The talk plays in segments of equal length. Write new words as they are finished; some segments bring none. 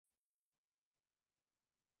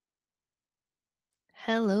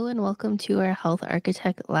Hello and welcome to our Health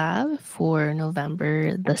Architect Lab for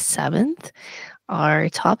November the 7th. Our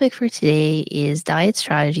topic for today is diet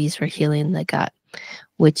strategies for healing the gut,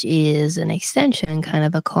 which is an extension, kind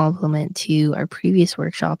of a complement to our previous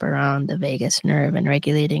workshop around the vagus nerve and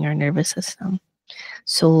regulating our nervous system.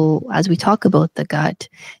 So, as we talk about the gut,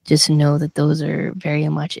 just know that those are very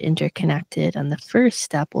much interconnected. And the first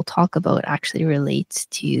step we'll talk about actually relates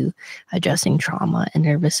to addressing trauma and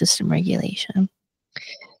nervous system regulation.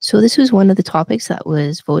 So this was one of the topics that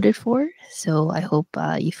was voted for, so I hope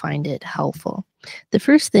you find it helpful. The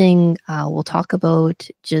first thing we'll talk about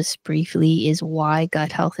just briefly is why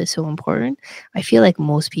gut health is so important. I feel like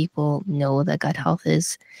most people know that gut health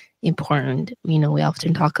is important. You know, we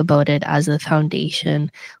often talk about it as the foundation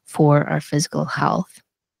for our physical health.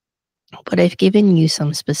 But I've given you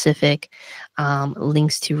some specific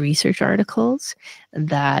links to research articles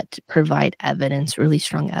that provide evidence, really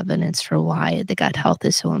strong evidence for why the gut health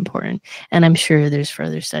is so important. And I'm sure there's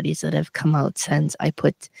further studies that have come out since I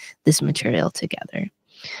put this material together.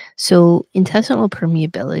 So, intestinal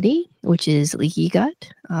permeability, which is leaky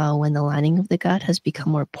gut, when the lining of the gut has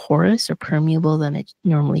become more porous or permeable than it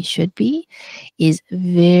normally should be, is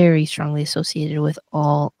very strongly associated with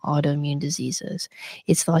all autoimmune diseases.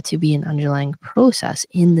 It's thought to be an underlying process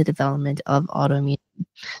in the development of autoimmune.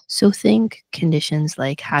 So, think conditions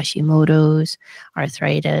like Hashimoto's,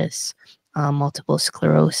 arthritis, multiple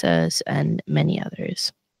sclerosis, and many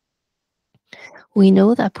others. We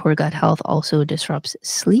know that poor gut health also disrupts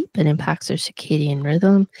sleep and impacts our circadian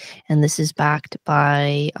rhythm, and this is backed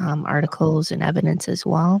by articles and evidence as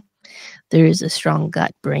well. There is a strong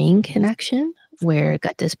gut-brain connection where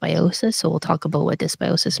gut dysbiosis, so we'll talk about what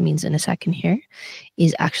dysbiosis means in a second here,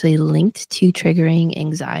 is actually linked to triggering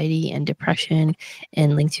anxiety and depression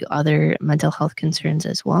and linked to other mental health concerns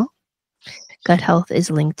as well. Gut health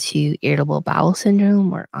is linked to irritable bowel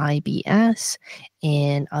syndrome or IBS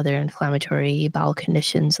and other inflammatory bowel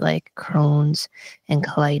conditions like Crohn's and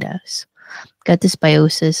colitis. Gut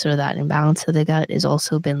dysbiosis, or that imbalance of the gut, has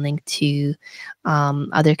also been linked to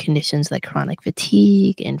other conditions like chronic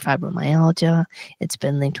fatigue and fibromyalgia. It's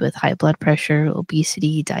been linked with high blood pressure,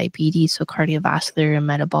 obesity, diabetes, so cardiovascular and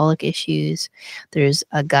metabolic issues. There's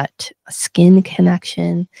a gut-skin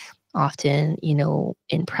connection. Often, you know,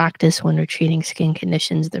 in practice, when we're treating skin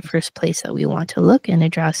conditions, the first place that we want to look and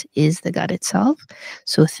address is the gut itself.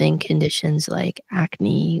 So think conditions like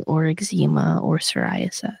acne or eczema or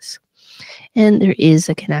psoriasis. And there is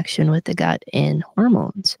a connection with the gut and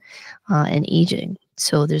hormones and aging.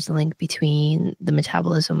 So there's a link between the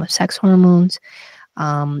metabolism of sex hormones.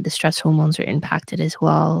 The stress hormones are impacted as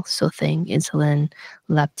well. So think insulin,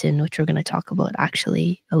 leptin, which we're going to talk about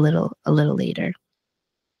actually a little later.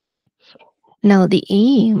 Now, the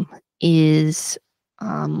aim is,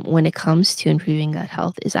 when it comes to improving gut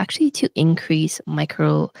health, is actually to increase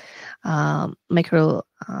microbiome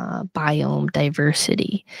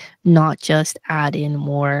diversity, not just add in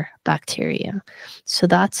more bacteria. So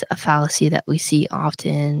that's a fallacy that we see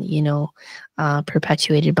often, you know,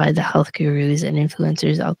 perpetuated by the health gurus and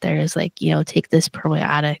influencers out there. Is like, you know, take this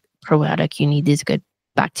probiotic, you need these good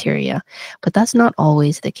bacteria, but that's not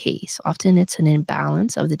always the case. Often it's an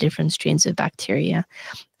imbalance of the different strains of bacteria,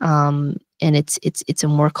 and it's a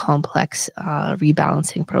more complex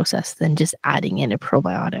rebalancing process than just adding in a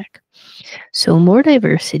probiotic. So more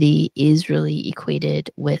diversity is really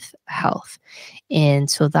equated with health,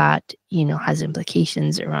 and so that, you know, has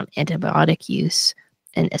implications around antibiotic use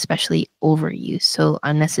and especially overuse, so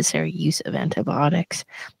unnecessary use of antibiotics,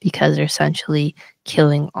 because they're essentially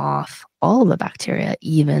killing off all the bacteria,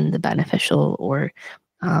 even the beneficial or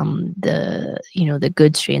the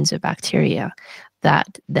good strains of bacteria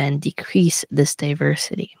that then decrease this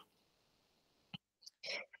diversity.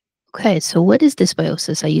 Okay, so what is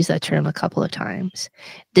dysbiosis? I use that term a couple of times.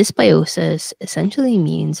 Dysbiosis essentially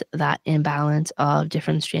means that imbalance of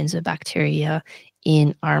different strains of bacteria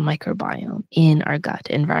in our microbiome, in our gut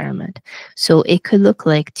environment. So it could look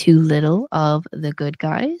like too little of the good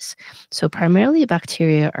guys. So primarily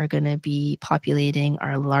bacteria are going to be populating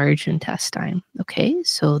our large intestine. Okay,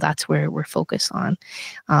 so that's where we're focused on.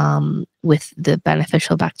 With the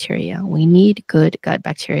beneficial bacteria, we need good gut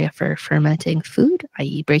bacteria for fermenting food,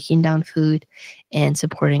 i.e. breaking down food and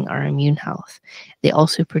supporting our immune health. They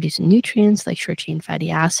also produce nutrients like short-chain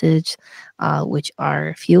fatty acids, which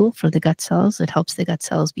are fuel for the gut cells. It helps the gut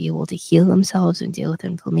cells be able to heal themselves and deal with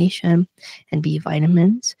inflammation, and B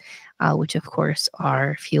vitamins, which of course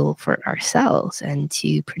are fuel for our cells and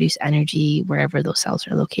to produce energy wherever those cells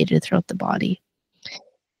are located throughout the body.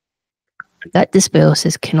 Gut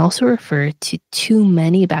dysbiosis can also refer to too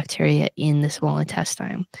many bacteria in the small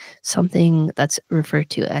intestine, something that's referred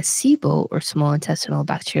to as SIBO, or small intestinal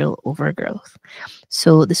bacterial overgrowth.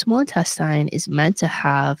 So the small intestine is meant to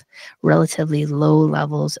have relatively low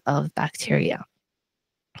levels of bacteria.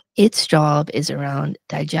 Its job is around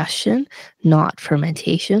digestion, not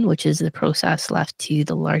fermentation, which is the process left to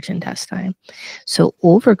the large intestine. So,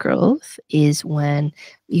 overgrowth is when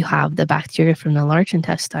you have the bacteria from the large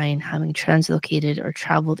intestine having translocated or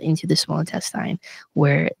traveled into the small intestine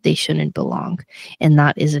where they shouldn't belong. And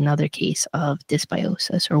that is another case of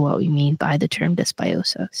dysbiosis, or what we mean by the term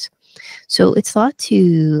dysbiosis. So, it's thought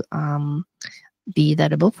to be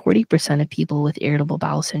that about 40% of people with irritable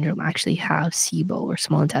bowel syndrome actually have SIBO, or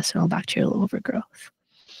small intestinal bacterial overgrowth.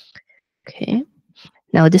 Okay.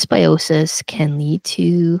 Now, dysbiosis can lead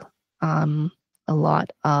to um, a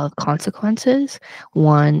lot of consequences.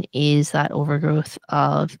 One is that overgrowth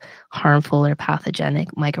of harmful or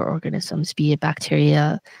pathogenic microorganisms, be it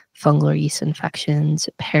bacteria, fungal or yeast infections,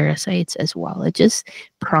 parasites as well. It just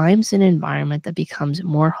primes an environment that becomes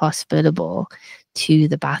more hospitable to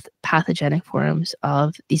the pathogenic forms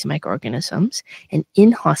of these microorganisms, and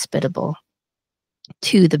inhospitable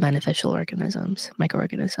to the beneficial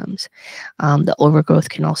microorganisms. The overgrowth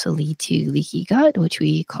can also lead to leaky gut, which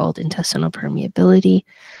we called intestinal permeability.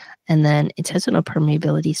 And then intestinal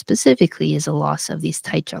permeability specifically is a loss of these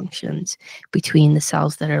tight junctions between the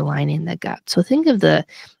cells that are lining the gut. So think of the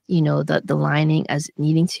lining as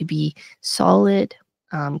needing to be solid,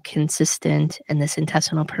 consistent, and this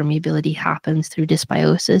intestinal permeability happens through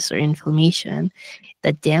dysbiosis or inflammation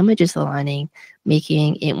that damages the lining,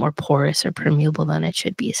 making it more porous or permeable than it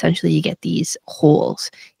should be. Essentially, you get these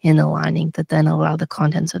holes in the lining that then allow the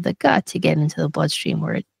contents of the gut to get into the bloodstream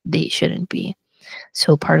where they shouldn't be.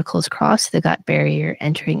 So particles cross the gut barrier,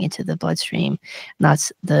 entering into the bloodstream. And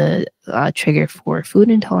that's the trigger for food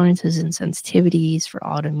intolerances and sensitivities, for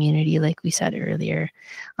autoimmunity, like we said earlier,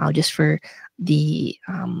 just for the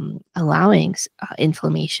allowing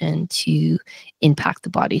inflammation to impact the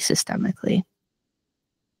body systemically.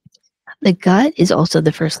 The gut is also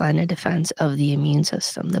the first line of defense of the immune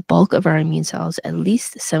system. The bulk of our immune cells, at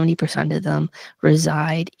least 70% of them,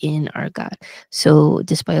 reside in our gut. So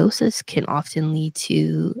dysbiosis can often lead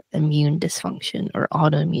to immune dysfunction or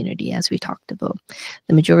autoimmunity, as we talked about.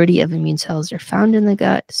 The majority of immune cells are found in the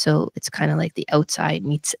gut, so it's kind of like the outside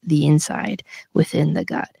meets the inside within the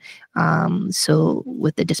gut. So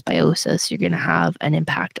with the dysbiosis, you're going to have an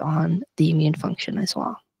impact on the immune function as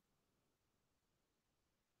well.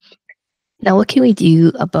 Now, what can we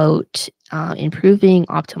do about improving,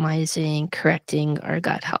 optimizing, correcting our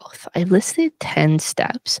gut health? I listed 10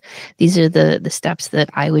 steps. These are the steps that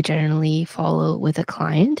I would generally follow with a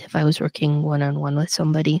client if I was working one-on-one with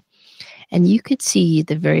somebody. And you could see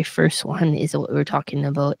the very first one is what we were talking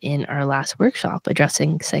about in our last workshop,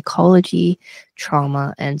 addressing psychology,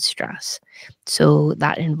 trauma, and stress. So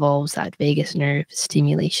that involves that vagus nerve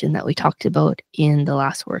stimulation that we talked about in the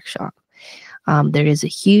last workshop. There is a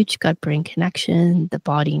huge gut-brain connection. The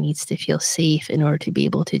body needs to feel safe in order to be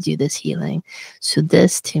able to do this healing. So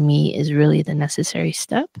this, to me, is really the necessary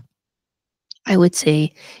step. I would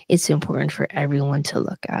say it's important for everyone to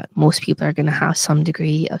look at. Most people are going to have some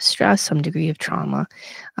degree of stress, some degree of trauma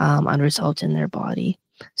unresolved in their body.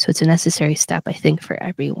 So it's a necessary step, I think, for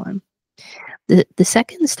everyone. The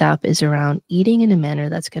second step is around eating in a manner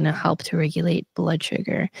that's going to help to regulate blood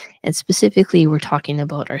sugar. And specifically, we're talking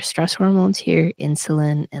about our stress hormones here,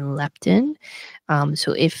 insulin and leptin.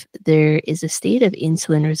 So if there is a state of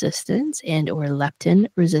insulin resistance and or leptin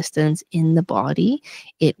resistance in the body,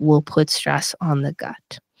 it will put stress on the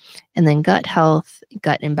gut. And then gut health,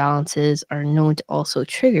 gut imbalances are known to also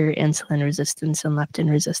trigger insulin resistance and leptin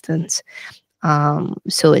resistance.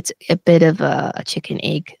 So it's a bit of a chicken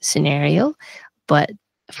egg scenario, but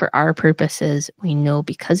for our purposes, we know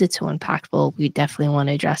because it's so impactful, we definitely want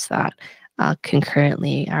to address that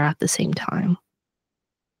concurrently or at the same time.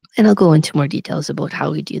 And I'll go into more details about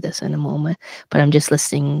how we do this in a moment, but I'm just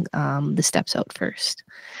listing the steps out first.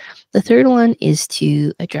 The third one is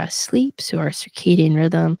to address sleep, so our circadian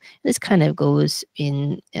rhythm. This kind of goes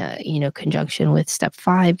in, conjunction with step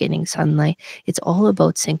 5, getting sunlight. It's all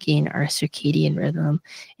about syncing our circadian rhythm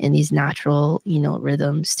and these natural,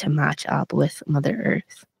 rhythms to match up with Mother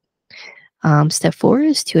Earth. Step 4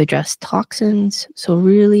 is to address toxins. So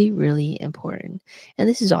really, really important. And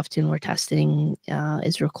this is often where testing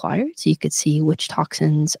is required. So you could see which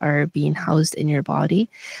toxins are being housed in your body.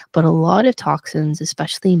 But a lot of toxins,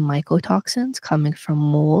 especially mycotoxins coming from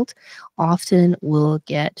mold, often will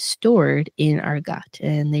get stored in our gut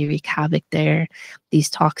and they wreak havoc there. These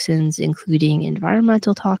toxins, including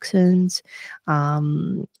environmental toxins,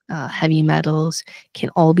 heavy metals, can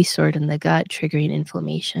all be stored in the gut, triggering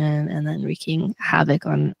inflammation and then wreaking havoc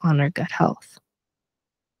on our gut health.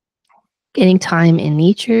 Getting time in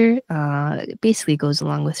nature basically goes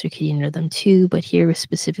along with circadian rhythm too, but here we're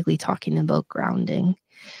specifically talking about grounding.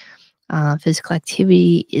 Physical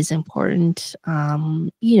activity is important.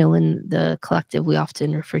 In the collective, we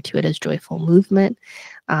often refer to it as joyful movement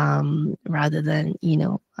rather than,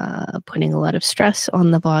 putting a lot of stress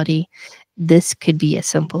on the body. This could be as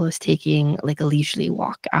simple as taking like a leisurely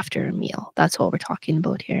walk after a meal. That's what we're talking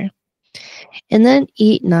about here. And then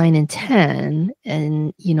 8, 9, and 10,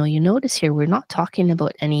 and you notice here we're not talking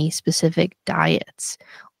about any specific diets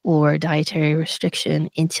or dietary restriction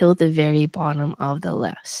until the very bottom of the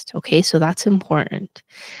list. Okay, so that's important.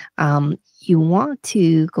 You want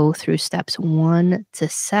to go through steps 1 to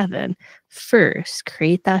 7 first,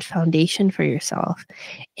 create that foundation for yourself.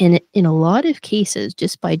 And in a lot of cases,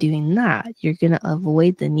 just by doing that, you're going to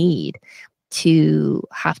avoid the need to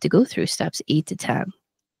have to go through steps 8 to 10.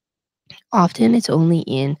 Often it's only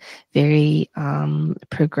in very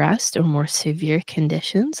progressed or more severe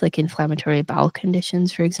conditions, like inflammatory bowel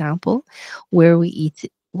conditions, for example, where we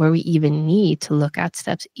even need to look at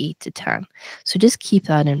steps 8 to 10. So just keep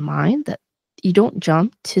that in mind that you don't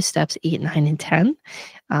jump to steps 8, 9, and 10.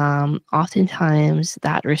 Oftentimes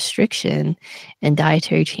that restriction and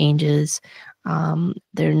dietary changes,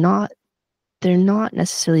 they're not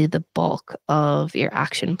necessarily the bulk of your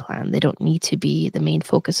action plan. They don't need to be the main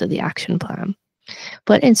focus of the action plan.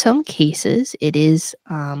 But in some cases, it is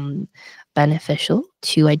beneficial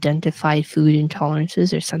to identify food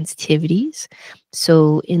intolerances or sensitivities.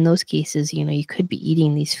 So in those cases, you could be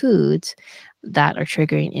eating these foods that are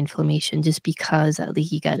triggering inflammation just because that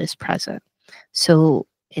leaky gut is present. So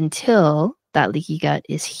until that leaky gut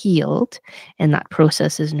is healed and that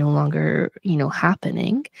process is no longer,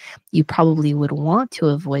 happening, you probably would want to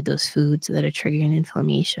avoid those foods that are triggering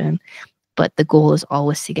inflammation. But the goal is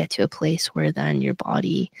always to get to a place where then your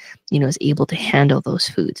body, is able to handle those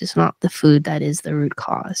foods. It's not the food that is the root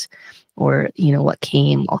cause or, what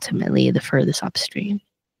came ultimately the furthest upstream.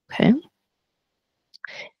 Okay.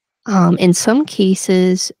 In some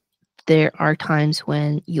cases, there are times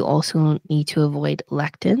when you also need to avoid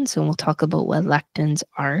lectins, and we'll talk about what lectins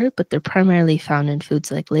are, but they're primarily found in foods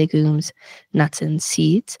like legumes, nuts, and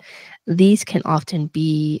seeds. These can often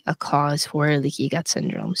be a cause for leaky gut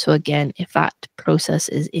syndrome. So again, if that process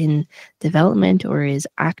is in development or is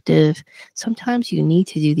active, sometimes you need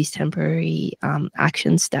to do these temporary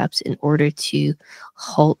action steps in order to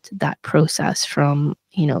halt that process from,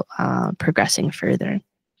 progressing further.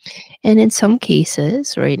 And in some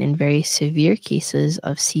cases, right, in very severe cases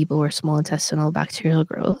of SIBO or small intestinal bacterial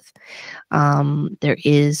growth, there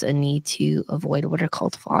is a need to avoid what are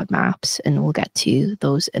called FODMAPs, and we'll get to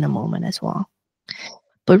those in a moment as well.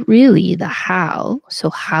 But really, the how, so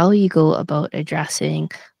how you go about addressing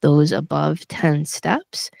those above 10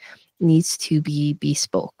 steps, needs to be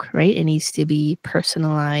bespoke, right? It needs to be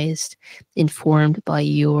personalized, informed by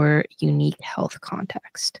your unique health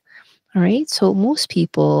context. All right. So most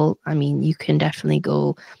people, you can definitely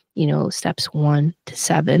go, steps 1 to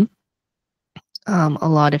 7. A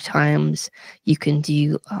lot of times you can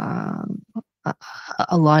do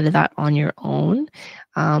a lot of that on your own.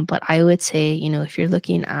 But I would say, if you're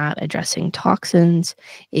looking at addressing toxins,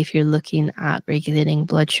 if you're looking at regulating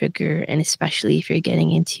blood sugar, and especially if you're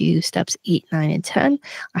getting into steps 8, 9, and 10,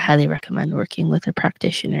 I highly recommend working with a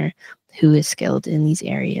practitioner who is skilled in these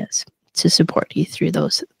areas to support you through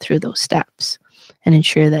those steps and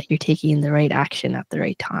ensure that you're taking the right action at the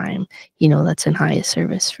right time, that's in highest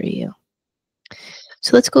service for you.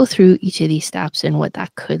 So let's go through each of these steps and what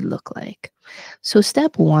that could look like. So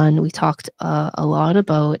step 1, we talked a lot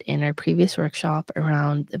about in our previous workshop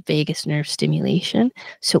around the vagus nerve stimulation.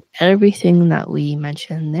 So everything that we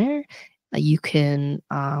mentioned there, you can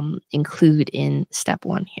include in step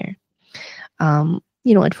 1 here.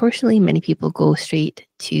 Unfortunately, many people go straight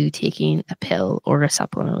to taking a pill or a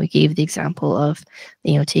supplement. We gave the example of,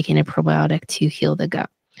 taking a probiotic to heal the gut.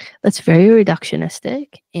 That's very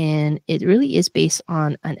reductionistic, and it really is based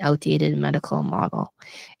on an outdated medical model.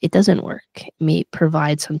 It doesn't work. It may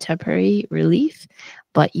provide some temporary relief,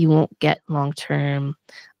 but you won't get long-term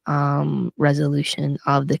resolution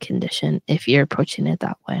of the condition if you're approaching it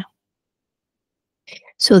that way.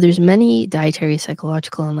 So there's many dietary,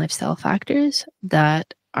 psychological, and lifestyle factors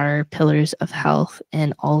that are pillars of health,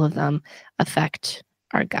 and all of them affect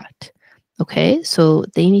our gut. Okay, so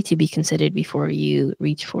they need to be considered before you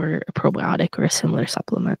reach for a probiotic or a similar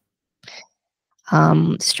supplement.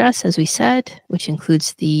 Stress, as we said, which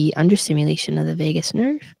includes the understimulation of the vagus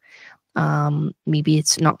nerve. Maybe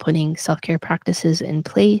it's not putting self-care practices in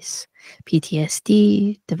place,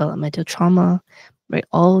 PTSD, developmental trauma, right?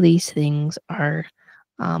 All these things are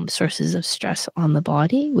sources of stress on the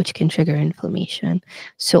body, which can trigger inflammation.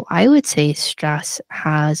 So I would say stress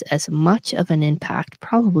has as much of an impact,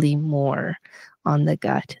 probably more, on the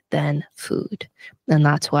gut than food. And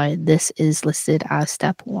that's why this is listed as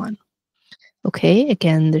step one. Okay,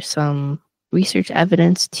 again, there's some research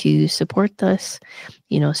evidence to support this.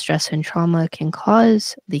 Stress and trauma can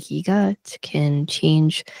cause leaky gut, can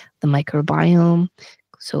change the microbiome,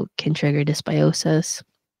 so it can trigger dysbiosis,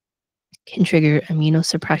 can trigger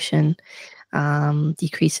immunosuppression,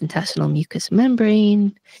 decrease intestinal mucous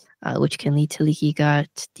membrane, which can lead to leaky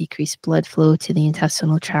gut, decreased blood flow to the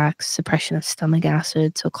intestinal tract, suppression of stomach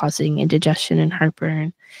acid, so causing indigestion and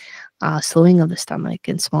heartburn, slowing of the stomach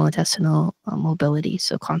and small intestinal mobility,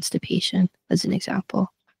 so constipation, as an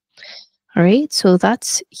example. All right, so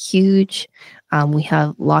that's huge. We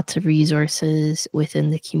have lots of resources within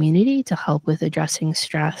the community to help with addressing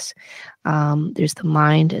stress. There's the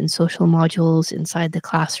mind and social modules inside the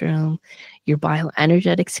classroom. Your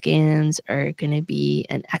bioenergetic scans are going to be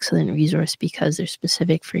an excellent resource because they're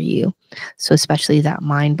specific for you. So especially that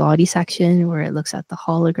mind body section where it looks at the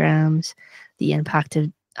holograms, the impact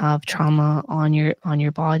of trauma on your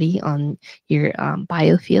body, on your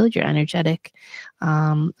biofield, your energetic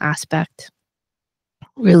aspect.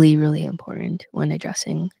 Really, really important when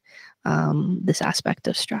addressing this aspect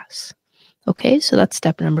of stress. Okay, so that's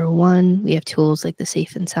step number one. We have tools like the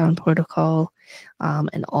Safe and Sound protocol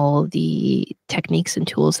and all the techniques and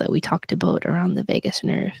tools that we talked about around the vagus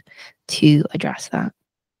nerve to address that.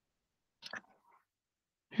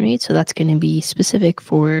 All right, so that's going to be specific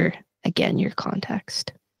for, again, your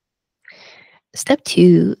context. Step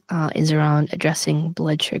two is around addressing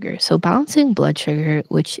blood sugar. So balancing blood sugar,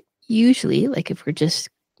 which usually, like if we're just,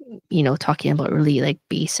 talking about really like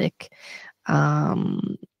basic,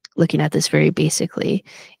 looking at this very basically,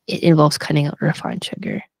 it involves cutting out refined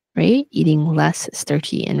sugar, right? Eating less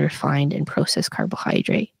starchy and refined and processed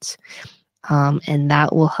carbohydrates. And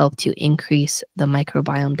that will help to increase the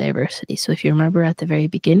microbiome diversity. So if you remember at the very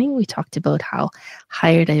beginning, we talked about how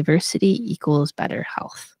higher diversity equals better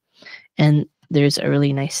health. And there's a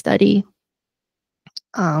really nice study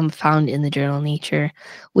found in the journal Nature,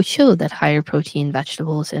 which showed that higher protein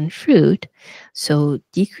vegetables and fruit, so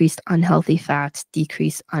decreased unhealthy fats,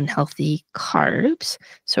 decreased unhealthy carbs,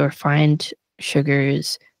 so refined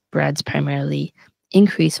sugars, breads primarily,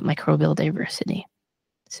 increase microbial diversity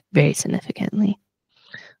very significantly.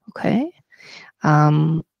 Okay.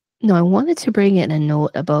 No, I wanted to bring in a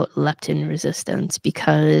note about leptin resistance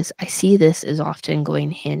because I see this as often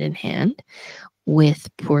going hand in hand with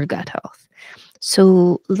poor gut health.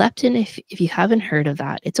 So leptin, if you haven't heard of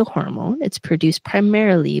that, it's a hormone. It's produced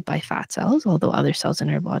primarily by fat cells, although other cells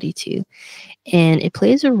in our body too. And it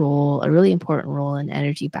plays a really important role in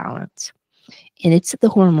energy balance. And it's the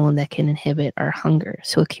hormone that can inhibit our hunger.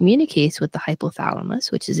 So it communicates with the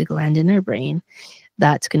hypothalamus, which is a gland in our brain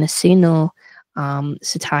that's going to signal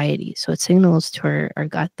satiety. So it signals to our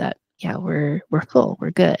gut that, yeah, we're full, we're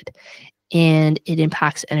good. And it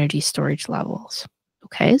impacts energy storage levels.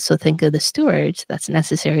 Okay, so think of the storage that's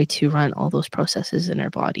necessary to run all those processes in our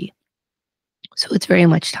body. So it's very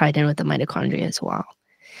much tied in with the mitochondria as well.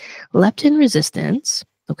 Leptin resistance,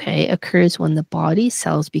 okay, occurs when the body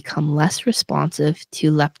cells become less responsive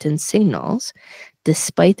to leptin signals,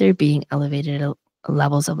 despite there being elevated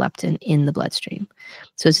levels of leptin in the bloodstream.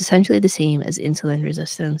 So it's essentially the same as insulin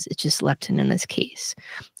resistance. It's just leptin in this case.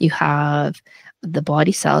 You have the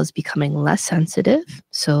body cells becoming less sensitive.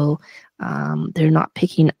 So they're not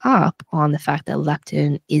picking up on the fact that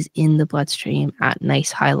leptin is in the bloodstream at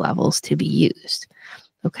nice high levels to be used.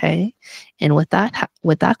 Okay. And what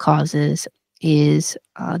that causes is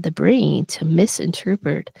the brain to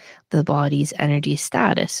misinterpret the body's energy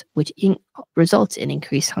status, which results in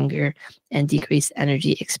increased hunger and decreased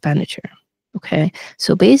energy expenditure. Okay,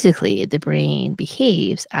 so basically the brain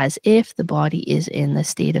behaves as if the body is in the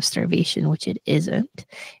state of starvation, which it isn't,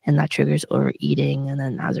 and that triggers overeating, and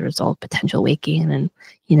then as a result, potential weight gain, and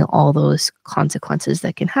all those consequences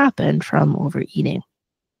that can happen from overeating.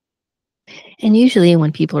 And usually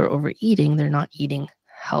when people are overeating, they're not eating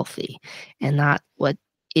healthy. And that what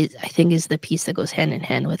is, I think, is the piece that goes hand in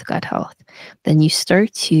hand with gut health. Then you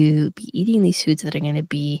start to be eating these foods that are going to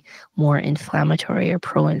be more inflammatory or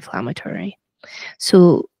pro-inflammatory.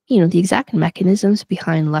 So, the exact mechanisms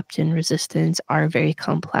behind leptin resistance are very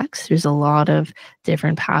complex. There's a lot of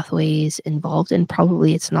different pathways involved, and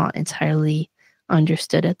probably it's not entirely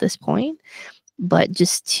understood at this point. But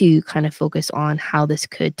just to kind of focus on how this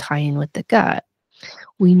could tie in with the gut,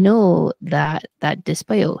 we know that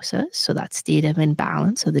dysbiosis, so that state of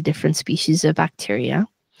imbalance of the different species of bacteria,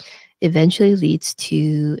 eventually leads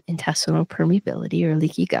to intestinal permeability or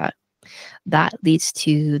leaky gut. That leads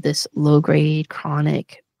to this low-grade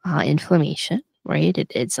chronic inflammation, right?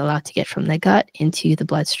 It's allowed to get from the gut into the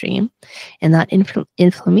bloodstream. And that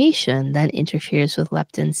inflammation then interferes with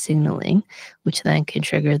leptin signaling, which then can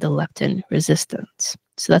trigger the leptin resistance.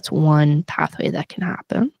 So that's one pathway that can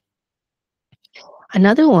happen.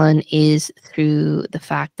 Another one is through the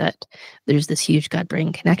fact that there's this huge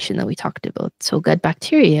gut-brain connection that we talked about. So gut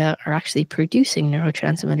bacteria are actually producing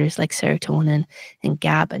neurotransmitters like serotonin and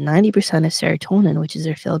GABA. 90% of serotonin, which is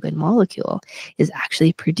our feel-good molecule, is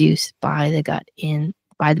actually produced by the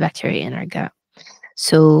bacteria in our gut.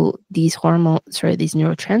 So these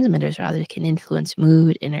neurotransmitters rather can influence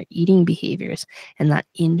mood and our eating behaviors, and that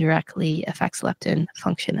indirectly affects leptin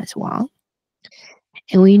function as well.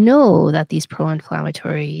 And we know that these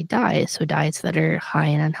pro-inflammatory diets, so diets that are high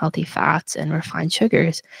in unhealthy fats and refined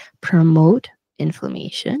sugars, promote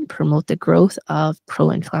inflammation, promote the growth of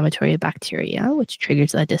pro-inflammatory bacteria, which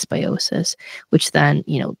triggers that dysbiosis, which then,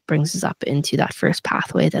 brings us up into that first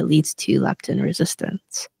pathway that leads to leptin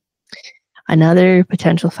resistance. Another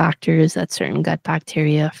potential factor is that certain gut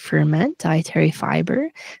bacteria ferment dietary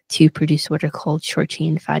fiber to produce what are called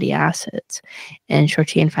short-chain fatty acids. And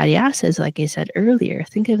short-chain fatty acids, like I said earlier,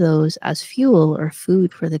 think of those as fuel or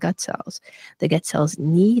food for the gut cells. The gut cells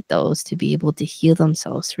need those to be able to heal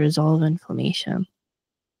themselves to resolve inflammation.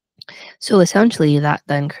 So essentially, that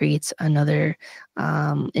then creates another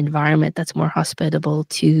environment that's more hospitable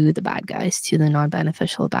to the bad guys, to the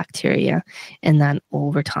non-beneficial bacteria, and then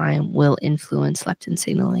over time will influence leptin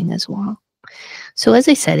signaling as well. So as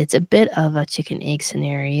I said, it's a bit of a chicken-egg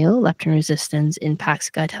scenario. Leptin resistance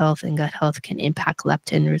impacts gut health, and gut health can impact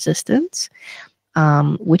leptin resistance.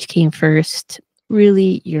 Which came first?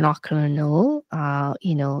 Really, you're not going to know,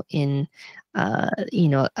 in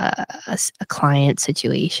a client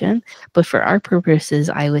situation. But for our purposes,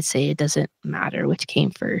 I would say it doesn't matter which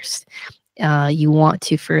came first. You want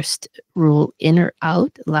to first rule in or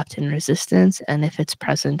out leptin resistance, and if it's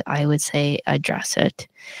present, I would say address it,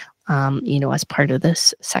 as part of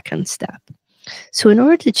this second step. So in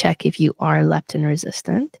order to check if you are leptin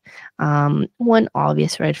resistant, one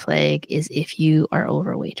obvious red flag is if you are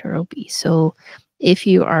overweight or obese. So if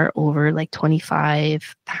you are over like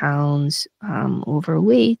 25 pounds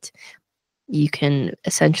overweight, you can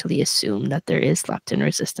essentially assume that there is leptin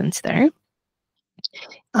resistance there.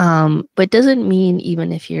 But doesn't mean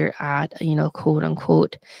even if you're at, quote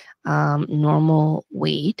unquote, normal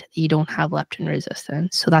weight, you don't have leptin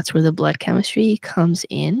resistance. So that's where the blood chemistry comes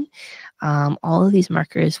in. All of these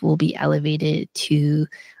markers will be elevated to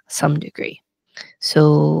some degree.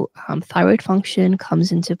 So thyroid function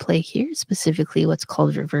comes into play here, specifically what's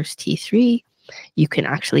called reverse T3. You can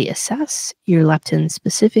actually assess your leptin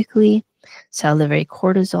specifically. Salivary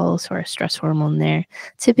cortisol, so our stress hormone there.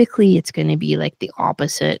 Typically, it's going to be like the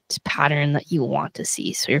opposite pattern that you want to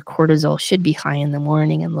see. So your cortisol should be high in the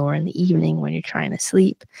morning and lower in the evening when you're trying to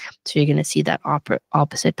sleep. So you're going to see that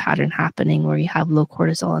opposite pattern happening where you have low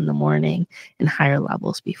cortisol in the morning and higher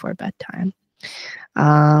levels before bedtime.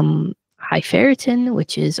 High ferritin,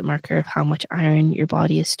 which is a marker of how much iron your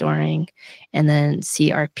body is storing, and then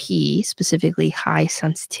CRP, specifically high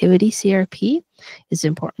sensitivity CRP, is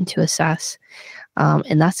important to assess,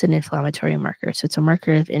 and that's an inflammatory marker, so it's a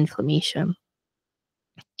marker of inflammation.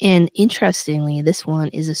 And interestingly, this one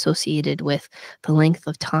is associated with the length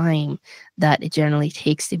of time that it generally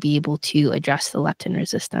takes to be able to address the leptin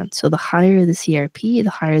resistance. So the higher the CRP,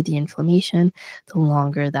 the higher the inflammation, the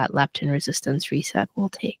longer that leptin resistance reset will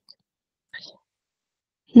take.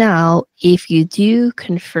 Now, if you do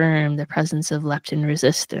confirm the presence of leptin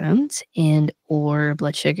resistance and or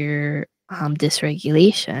blood sugar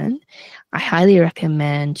dysregulation, I highly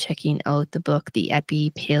recommend checking out the book, The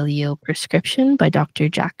Epi-Paleo Prescription by Dr.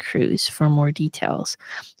 Jack Kruse for more details.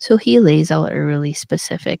 So he lays out a really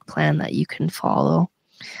specific plan that you can follow.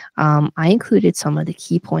 I included some of the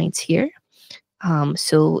key points here.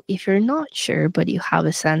 So if you're not sure, but you have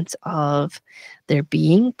a sense of there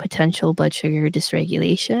being potential blood sugar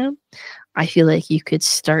dysregulation, I feel like you could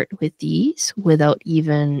start with these without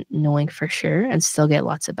even knowing for sure and still get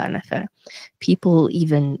lots of benefit. People,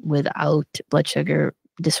 even without blood sugar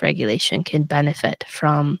dysregulation, can benefit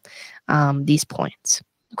from these points,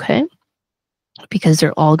 okay? Because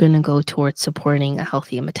they're all going to go towards supporting a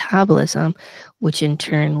healthy metabolism, which in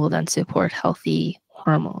turn will then support healthy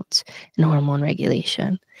hormones and hormone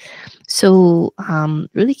regulation. So,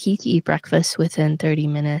 really key to eat breakfast within 30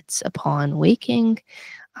 minutes upon waking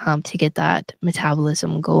to get that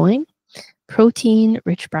metabolism going.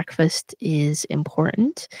 Protein-rich breakfast is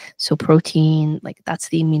important. So protein, like that's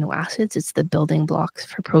the amino acids. It's the building blocks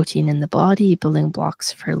for protein in the body, building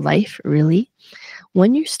blocks for life, really.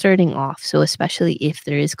 When you're starting off, so especially if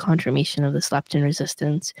there is confirmation of this leptin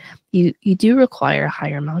resistance, you do require a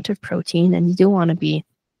higher amount of protein, and you do want to be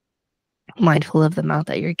mindful of the amount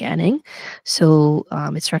that you're getting. So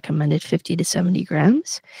it's recommended 50 to 70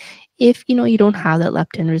 grams. If you don't have that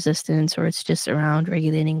leptin resistance, or it's just around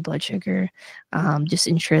regulating blood sugar, just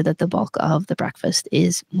ensure that the bulk of the breakfast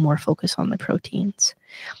is more focused on the proteins.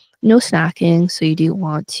 No snacking, so you do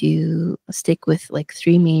want to stick with like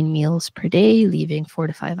 3 main meals per day, leaving 4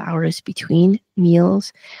 to 5 hours between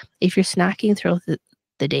meals. If you're snacking throughout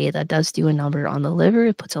the day, that does do a number on the liver.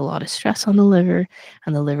 It puts a lot of stress on the liver,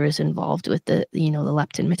 and the liver is involved with the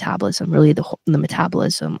leptin metabolism, really the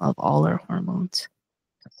metabolism of all our hormones.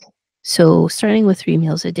 So starting with 3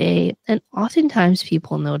 meals a day, and oftentimes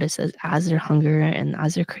people notice that as their hunger and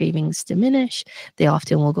as their cravings diminish, they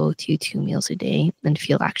often will go to 2 meals a day and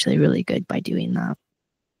feel actually really good by doing that.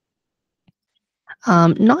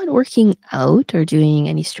 Not working out or doing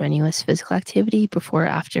any strenuous physical activity before or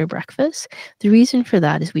after breakfast. The reason for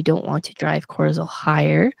that is we don't want to drive cortisol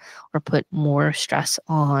higher or put more stress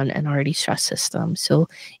on an already stressed system. So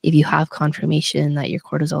if you have confirmation that your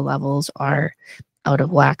cortisol levels are out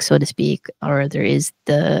of whack, so to speak, or there is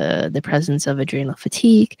the presence of adrenal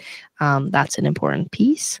fatigue, that's an important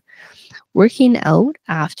piece. Working out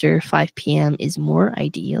after 5 p.m. is more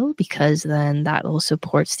ideal because then that will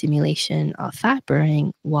support stimulation of fat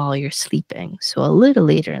burning while you're sleeping. So a little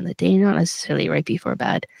later in the day, not necessarily right before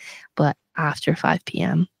bed, but after 5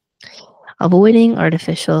 p.m. Avoiding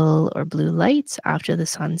artificial or blue lights after the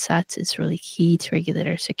sun sets is really key to regulate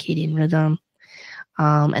our circadian rhythm.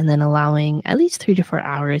 And then allowing at least 3 to 4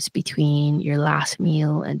 hours between your last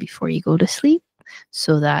meal and before you go to sleep,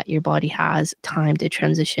 so that your body has time to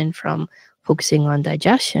transition from focusing on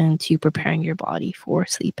digestion to preparing your body for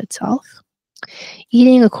sleep itself.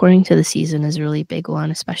 Eating according to the season is a really big one,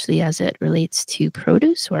 especially as it relates to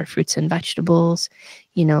produce or fruits and vegetables.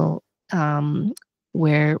 You know, um,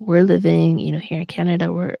 where we're living, here in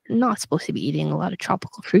Canada, we're not supposed to be eating a lot of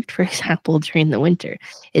tropical fruit, for example, during the winter.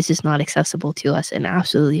 It's just not accessible to us and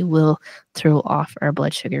absolutely will throw off our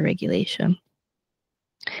blood sugar regulation.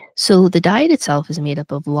 So the diet itself is made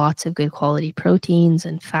up of lots of good quality proteins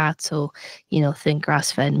and fats. So, think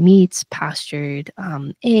grass-fed meats, pastured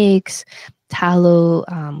eggs, tallow,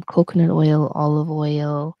 coconut oil, olive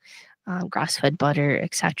oil, grass-fed butter,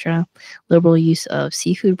 etc. Liberal use of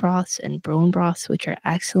seafood broths and bone broths, which are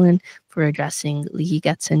excellent for addressing leaky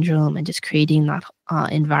gut syndrome and just creating that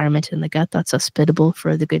environment in the gut that's hospitable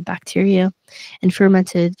for the good bacteria. And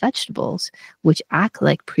fermented vegetables, which act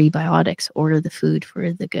like prebiotics, order the food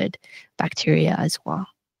for the good bacteria as well.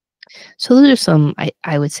 So those are some,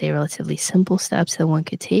 I would say, relatively simple steps that one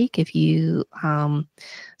could take if you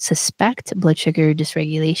suspect blood sugar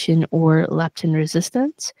dysregulation or leptin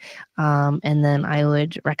resistance. And then I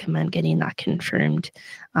would recommend getting that confirmed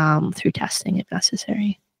through testing if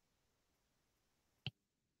necessary.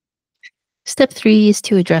 Step 3 is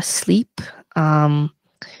to address sleep.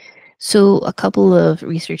 So a couple of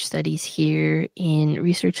research studies here in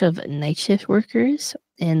research of night shift workers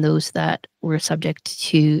and those that were subject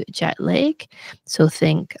to jet lag. So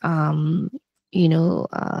think,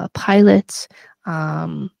 pilots,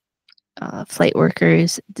 flight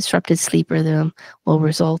workers. Disrupted sleep rhythm will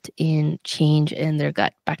result in change in their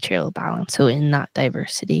gut bacterial balance, so in that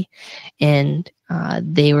diversity. And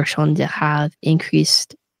they were shown to have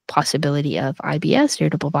increased possibility of IBS,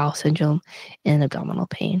 irritable bowel syndrome, and abdominal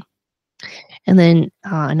pain. And then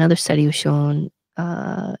another study was showed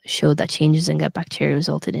that changes in gut bacteria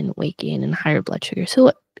resulted in weight gain and higher blood sugar.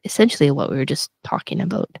 So essentially what we were just talking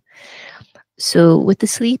about. So with the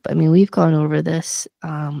sleep, we've gone over this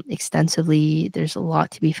extensively. There's a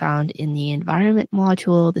lot to be found in the environment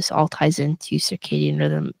module. This all ties into circadian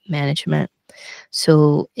rhythm management.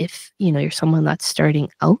 So if you're someone that's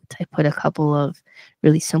starting out, I put a couple of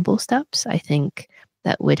really simple steps, I think,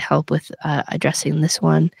 that would help with addressing this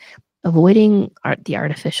one. Avoiding the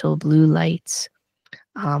artificial blue lights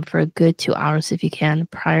for a good 2 hours if you can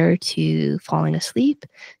prior to falling asleep.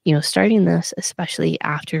 Starting this especially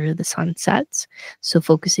after the sun sets. So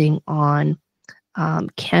focusing on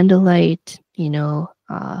candlelight,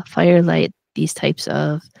 firelight, these types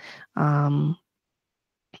of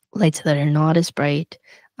lights that are not as bright,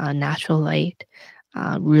 natural light,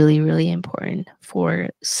 really, really important for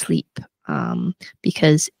sleep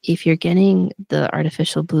because if you're getting the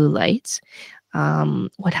artificial blue lights,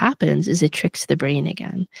 what happens is it tricks the brain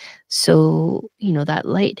again. So, that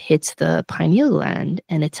light hits the pineal gland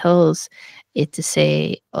and it tells it to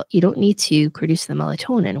say, "Oh, you don't need to produce the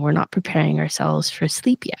melatonin. We're not preparing ourselves for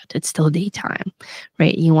sleep yet. It's still daytime,"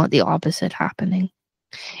 right? You want the opposite happening.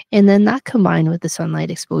 And then that combined with the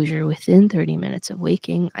sunlight exposure within 30 minutes of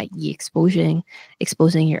waking, i.e.,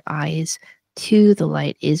 exposing your eyes to the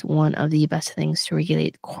light is one of the best things to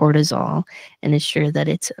regulate cortisol and ensure that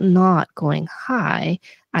it's not going high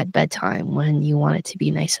at bedtime when you want it to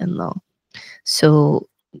be nice and low. So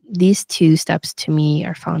these two steps to me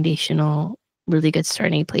are foundational, really good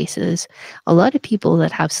starting places. A lot of people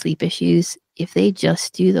that have sleep issues, if they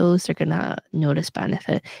just do those, they're gonna notice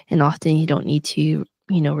benefit. And often you don't need to,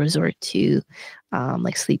 resort to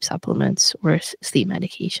like sleep supplements or sleep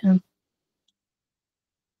medication.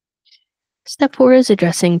 Step four is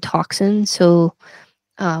addressing toxins. So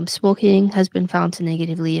smoking has been found to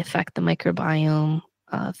negatively affect the microbiome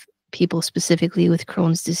of people specifically with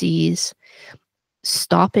Crohn's disease.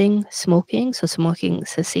 Stopping smoking, so smoking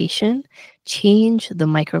cessation, change the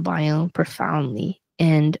microbiome profoundly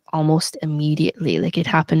and almost immediately. Like it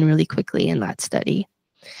happened really quickly in that study.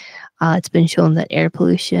 It's been shown that air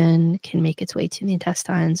pollution can make its way to the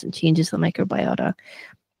intestines and changes the microbiota.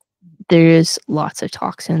 There's lots of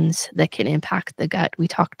toxins that can impact the gut. We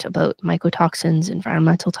talked about mycotoxins,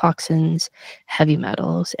 environmental toxins, heavy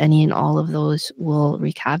metals. Any and all of those will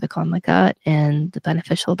wreak havoc on the gut and the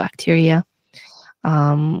beneficial bacteria.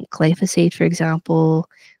 Glyphosate, for example,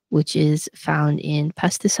 which is found in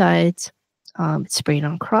pesticides, it's sprayed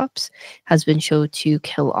on crops, has been shown to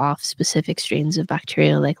kill off specific strains of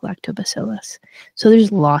bacteria like lactobacillus. So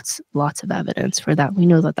there's lots of evidence for that. We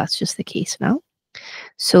know that that's just the case now.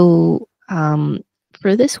 So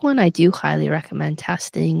for this one, I do highly recommend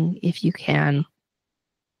testing if you can.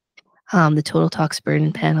 The Total Tox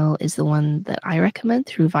Burden Panel is the one that I recommend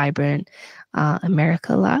through Vibrant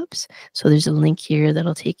America Labs. So there's a link here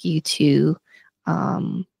that'll take you to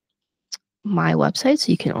um, my website,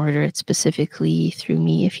 so you can order it specifically through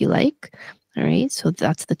me if you like. All right, so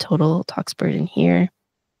that's the Total Tox Burden here.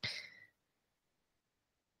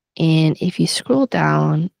 And if you scroll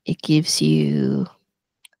down, it gives you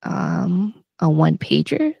a one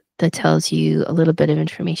pager that tells you a little bit of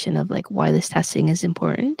information of like why this testing is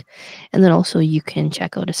important. And then also you can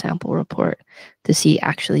check out a sample report to see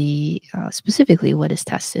actually specifically what is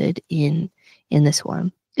tested in this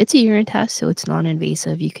one. It's a urine test, so it's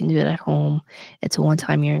non-invasive. You can do it at home. It's a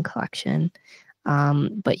one-time urine collection.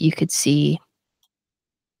 But you could see,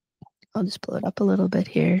 I'll just blow it up a little bit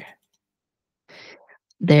here.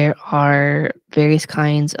 There are various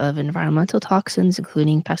kinds of environmental toxins,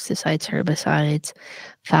 including pesticides, herbicides,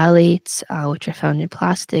 phthalates, which are found in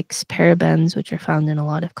plastics, parabens, which are found in a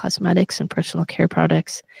lot of cosmetics and personal care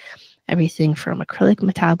products, everything from acrylic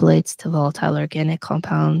metabolites to volatile organic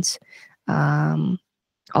compounds.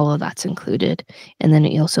 All of that's included. And then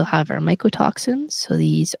we also have our mycotoxins. So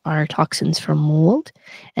these are toxins from mold,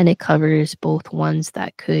 and it covers both ones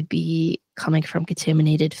that could be coming from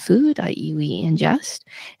contaminated food, i.e. we ingest,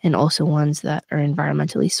 and also ones that are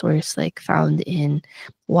environmentally sourced, like found in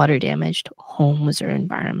water-damaged homes or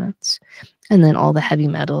environments. And then all the heavy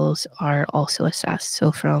metals are also assessed. So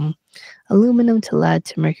from aluminum to lead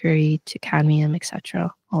to mercury to cadmium,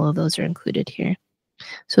 etc. All of those are included here.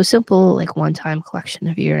 So simple, like one-time collection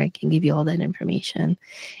of urine can give you all that information.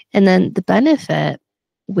 And then the benefit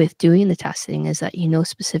with doing the testing is that you know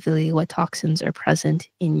specifically what toxins are present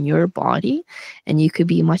in your body, and you could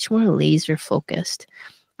be much more laser focused.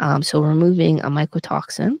 So removing a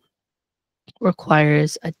mycotoxin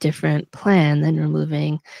requires a different plan than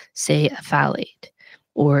removing, say, a phthalate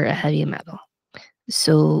or a heavy metal.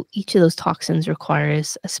 So each of those toxins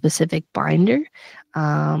requires a specific binder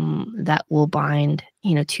that will bind,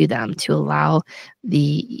 to them to allow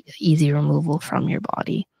the easy removal from your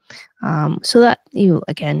body. So that,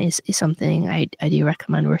 again, is something I do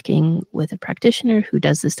recommend working with a practitioner who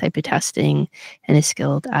does this type of testing and is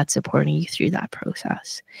skilled at supporting you through that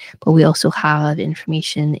process. But we also have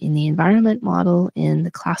information in the environment model, in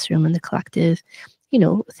the classroom, and the collective,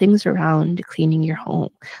 things around cleaning your home,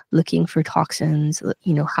 looking for toxins,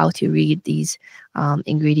 how to read these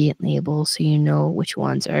ingredient labels so you know which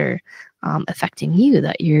ones are affecting you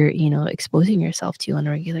that you're, exposing yourself to on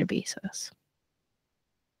a regular basis.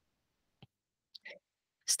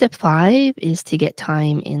 Step 5 is to get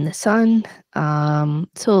time in the sun.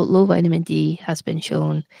 So low vitamin D has been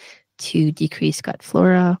shown to decrease gut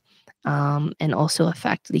flora and also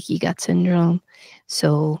affect leaky gut syndrome.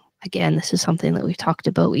 So Again, this is something that we've talked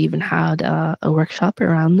about. We even had a workshop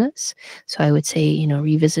around this. So I would say,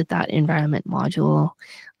 revisit that environment module,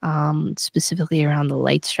 specifically around the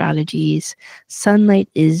light strategies. Sunlight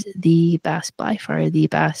is the best, by far the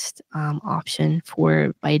best option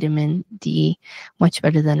for vitamin D, much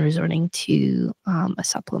better than resorting to a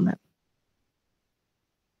supplement.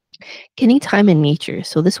 Getting time in nature.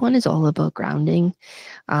 So this one is all about grounding.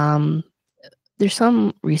 Um, there's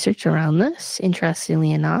some research around this,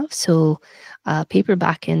 interestingly enough. So, a paper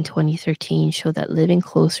back in 2013 showed that living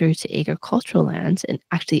closer to agricultural lands and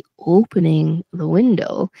actually opening the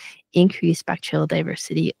window increased bacterial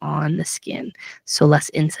diversity on the skin, so less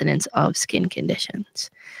incidence of skin conditions.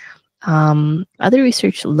 Other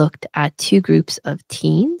research looked at two groups of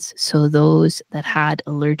teens, so those that had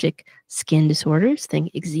allergic skin disorders, think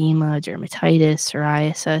eczema, dermatitis,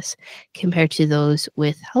 psoriasis, compared to those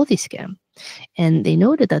with healthy skin. And they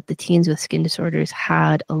noted that the teens with skin disorders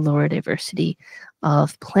had a lower diversity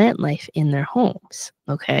of plant life in their homes.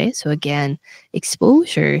 Okay, so again,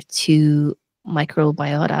 exposure to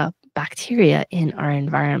microbiota bacteria in our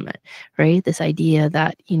environment, right? This idea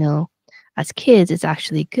that, as kids, it's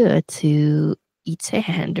actually good to eat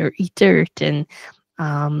sand or eat dirt and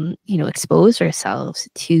expose ourselves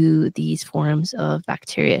to these forms of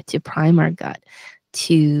bacteria to prime our gut,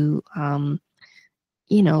 to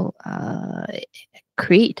you know, uh,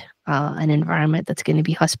 create an environment that's going to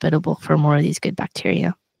be hospitable for more of these good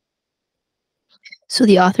bacteria. So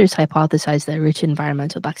the authors hypothesized that rich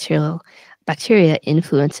environmental bacteria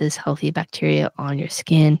influences healthy bacteria on your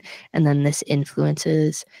skin, and then this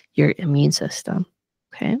influences your immune system.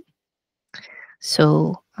 Okay,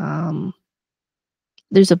 so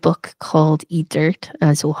there's a book called Eat Dirt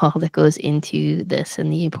as well that goes into this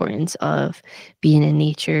and the importance of being in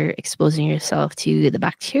nature, exposing yourself to the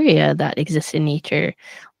bacteria that exist in nature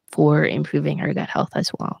for improving our gut health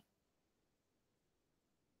as well.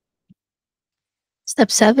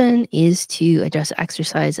 Step 7 is to adjust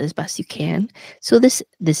exercise as best you can. So this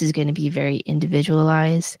is going to be very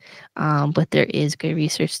individualized, but there is good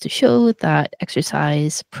research to show that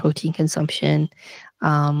exercise, protein consumption,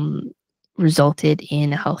 um, resulted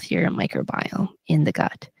in a healthier microbiome in the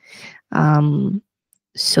gut. Um,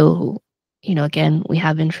 so, again, we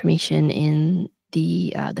have information in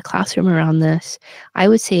the classroom around this. I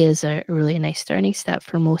would say is a really nice starting step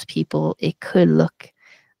for most people. It could look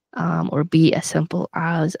or be as simple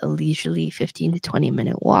as a leisurely 15 to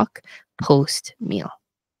 20-minute walk post meal,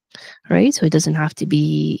 right? So it doesn't have to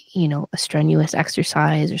be, a strenuous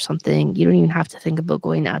exercise or something. You don't even have to think about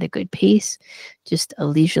going at a good pace, just a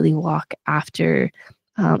leisurely walk after,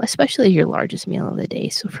 especially your largest meal of the day.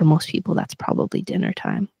 So for most people, that's probably dinner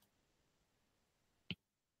time.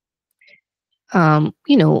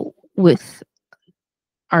 With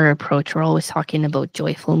our approach, we're always talking about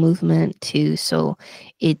joyful movement too. So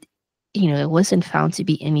it, it wasn't found to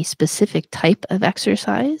be any specific type of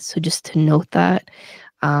exercise. So just to note that,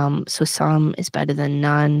 so some is better than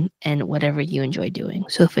none, and whatever you enjoy doing.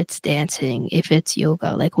 So if it's dancing, if it's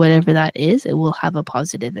yoga, like whatever that is, it will have a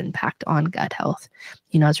positive impact on gut health,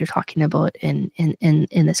 as we're talking about in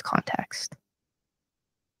this context.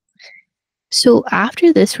 So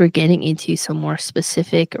after this, we're getting into some more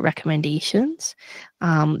specific recommendations.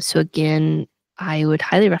 So again, I would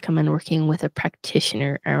highly recommend working with a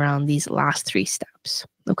practitioner around these last 3 steps.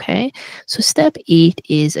 Okay. So step 8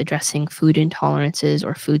 is addressing food intolerances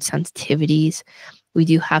or food sensitivities. We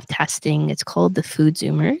do have testing. It's called the Food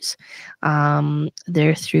Zoomers.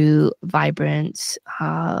 They're through Vibrance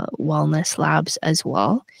Wellness Labs as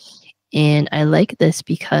well. And I like this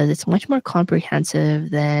because it's much more comprehensive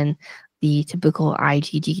than the typical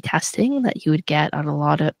IgG testing that you would get at a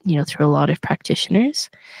lot of, through a lot of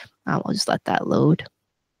practitioners. I'll just let that load.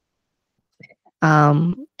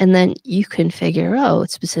 And then you can figure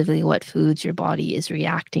out specifically what foods your body is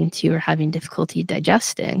reacting to or having difficulty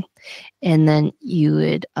digesting. And then you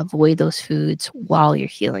would avoid those foods while you're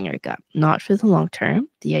healing your gut, not for the long term.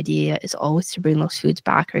 The idea is always to bring those foods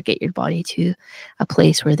back or get your body to a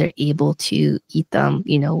place where they're able to eat them,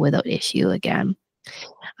 without issue again.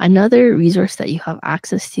 Another resource that you have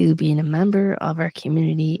access to being a member of our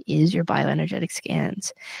community is your bioenergetic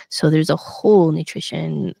scans. So there's a whole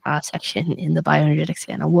nutrition section in the bioenergetic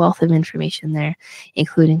scan, a wealth of information there,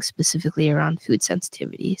 including specifically around food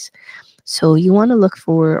sensitivities. So you want to look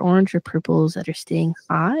for orange or purples that are staying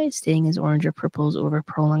high, staying as orange or purples over a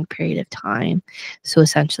prolonged period of time. So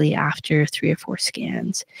essentially after 3 or 4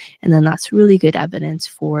 scans. And then that's really good evidence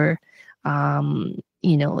for,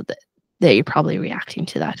 that you're probably reacting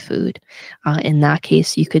to that food. In that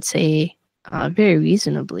case, you could say, very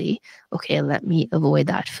reasonably, okay, let me avoid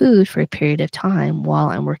that food for a period of time while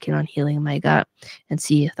I'm working on healing my gut and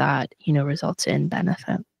see if that, results in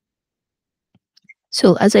benefit.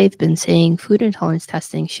 So, as I've been saying, food intolerance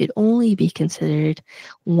testing should only be considered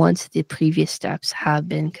once the previous steps have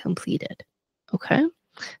been completed. Okay.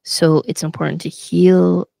 So, it's important to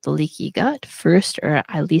heal the leaky gut first, or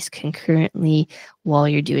at least concurrently, while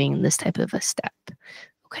you're doing this type of a step.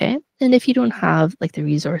 Okay. And if you don't have like the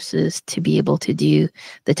resources to be able to do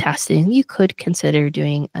the testing, you could consider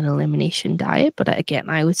doing an elimination diet. But again,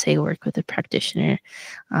 I would say work with a practitioner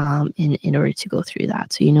in order to go through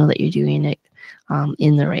that. So you know that you're doing it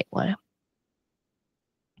in the right way.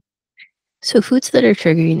 So foods that are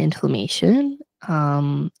triggering inflammation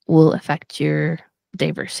will affect your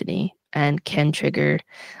diversity and can trigger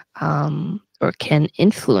or can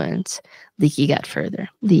influence leaky gut further.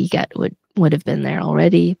 Leaky gut would have been there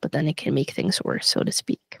already, but then it can make things worse, so to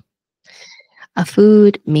speak. A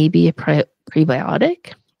food may be a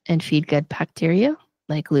prebiotic and feed good bacteria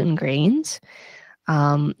like gluten grains.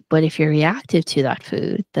 But if you're reactive to that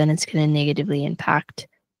food, then it's going to negatively impact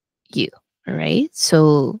you, right?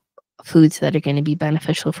 So foods that are going to be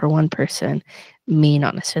beneficial for one person may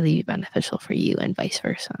not necessarily be beneficial for you and vice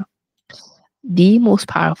versa. The most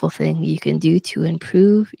powerful thing you can do to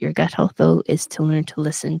improve your gut health, though, is to learn to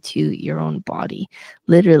listen to your own body.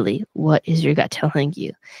 Literally, what is your gut telling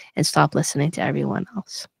you? And stop listening to everyone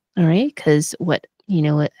else. All right. Because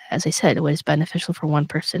as I said, what is beneficial for one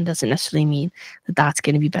person doesn't necessarily mean that that's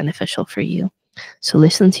going to be beneficial for you. So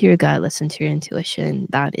listen to your gut, listen to your intuition.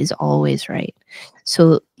 That is always right.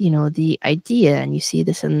 So, the idea, and you see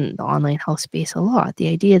this in the online health space a lot, the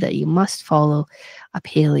idea that you must follow a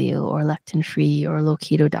paleo or lectin free or low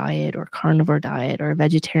keto diet or carnivore diet or a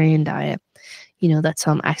vegetarian diet, that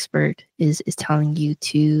some expert is telling you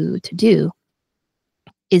to do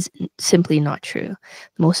is simply not true.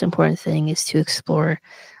 The most important thing is to explore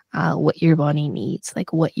what your body needs,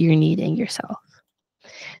 like what you're needing yourself.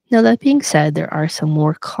 Now, that being said, there are some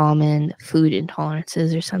more common food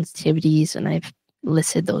intolerances or sensitivities, and I've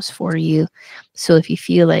listed those for you. So if you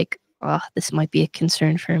feel like, oh, this might be a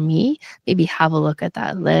concern for me, maybe have a look at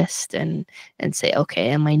that list and say, okay,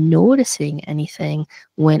 am I noticing anything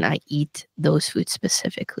when I eat those foods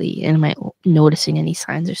specifically? And am I noticing any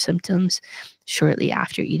signs or symptoms shortly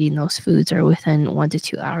after eating those foods or within 1 to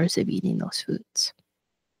 2 hours of eating those foods?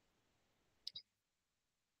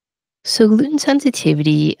 So gluten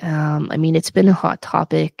sensitivity, it's been a hot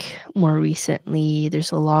topic more recently.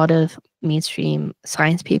 There's a lot of mainstream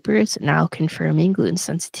science papers now confirming gluten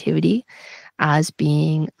sensitivity as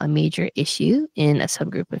being a major issue in a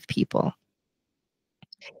subgroup of people.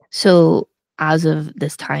 So as of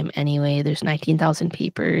this time anyway, there's 19,000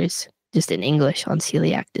 papers just in English on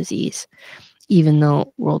celiac disease, even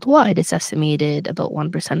though worldwide it's estimated about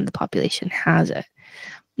 1% of the population has it.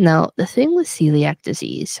 Now, the thing with celiac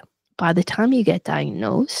disease, by the time you get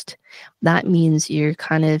diagnosed, that means you're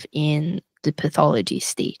kind of in the pathology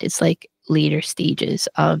state. It's like later stages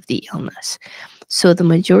of the illness. So the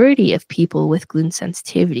majority of people with gluten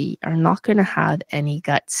sensitivity are not going to have any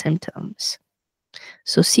gut symptoms.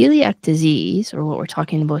 So celiac disease, or what we're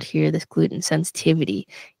talking about here, this gluten sensitivity,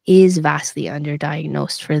 is vastly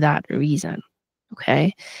underdiagnosed for that reason.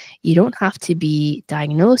 Okay. You don't have to be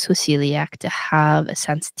diagnosed with celiac to have a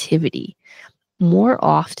sensitivity. More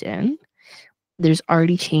often, there's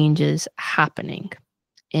already changes happening,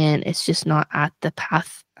 and it's just not at the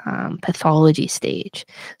pathology stage.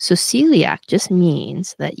 So celiac just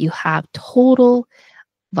means that you have total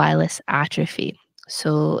villus atrophy.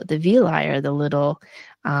 So the villi are the little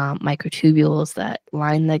microtubules that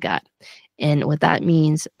line the gut. And what that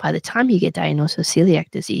means, by the time you get diagnosed with celiac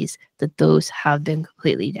disease, that those have been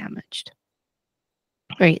completely damaged.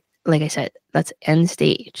 Right? Like I said, that's end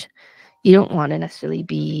stage. You don't want to necessarily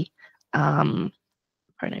be, um,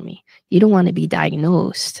 pardon me, you don't want to be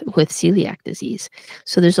diagnosed with celiac disease.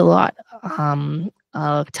 So there's a lot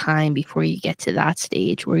of time before you get to that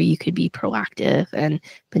stage where you could be proactive and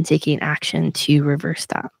been taking action to reverse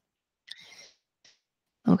that.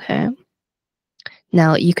 Okay.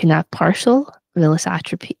 Now you can have partial villus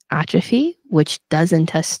atrophy, which doesn't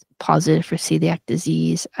test positive for celiac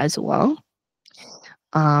disease as well,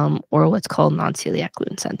 or what's called non-celiac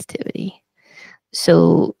gluten sensitivity.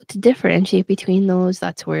 So to differentiate between those,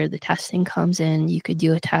 that's where the testing comes in. You could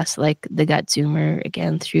do a test like the Gut Zoomer,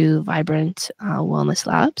 again, through Vibrant Wellness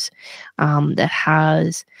Labs, that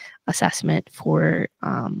has assessment for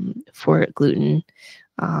gluten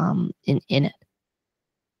in it.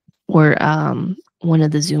 Or one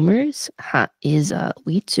of the Zoomers is a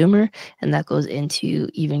wheat Zoomer, and that goes into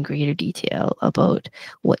even greater detail about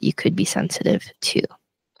what you could be sensitive to.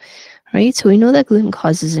 Right? So we know that gluten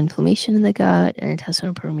causes inflammation in the gut and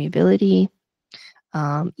intestinal permeability,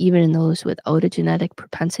 even in those without a genetic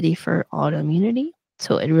propensity for autoimmunity.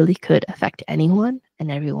 So it really could affect anyone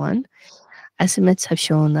and everyone. Estimates have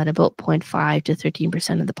shown that about 0.5 to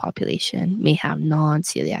 13% of the population may have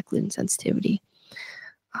non-celiac gluten sensitivity.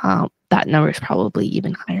 That number is probably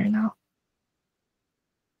even higher now.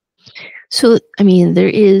 So, I mean, there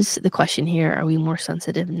is the question here, are we more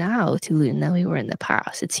sensitive now to gluten than we were in the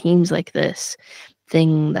past? It seems like this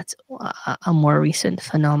thing that's a more recent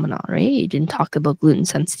phenomenon, right? You didn't talk about gluten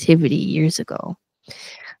sensitivity years ago.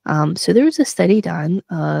 So there was a study done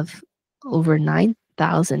of over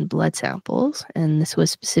 9,000 blood samples, and this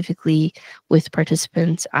was specifically with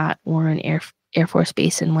participants at Warren Air Force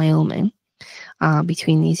Base in Wyoming.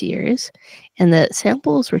 Between these years. And the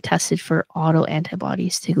samples were tested for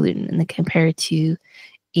autoantibodies to gluten and then compared to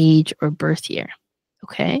age or birth year.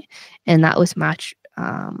 Okay. And that was matched.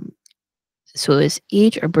 So it was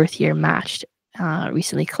age or birth year matched,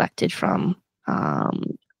 recently collected from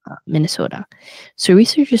Minnesota. So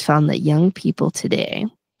researchers found that young people today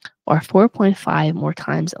are 4.5 more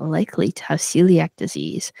times likely to have celiac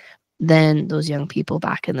disease than those young people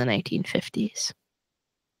back in the 1950s.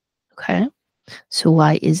 Okay. So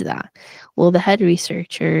why is that? Well, the head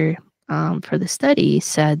researcher for the study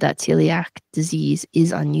said that celiac disease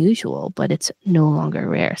is unusual, but it's no longer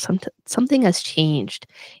rare. Something has changed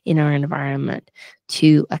in our environment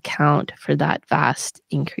to account for that vast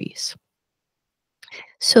increase.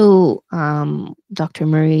 So Dr.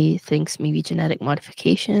 Murray thinks maybe genetic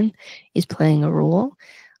modification is playing a role.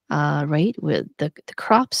 Right, with the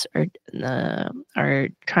crops are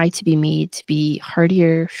tried to be made to be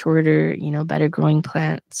hardier, shorter, better growing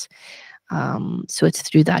plants. So it's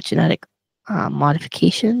through that genetic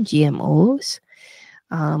modification, GMOs.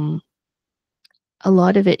 A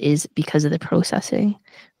lot of it is because of the processing,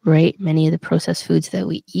 right? Many of the processed foods that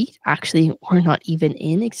we eat actually were not even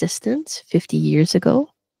in existence 50 years ago.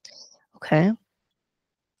 Okay.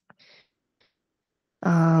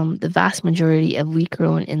 The vast majority of wheat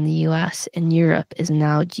grown in the US and Europe is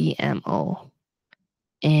now GMO.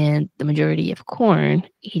 And the majority of corn,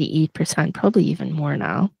 88%, probably even more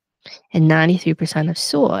now, and 93% of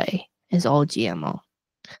soy is all GMO.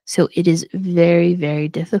 So it is very, very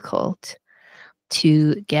difficult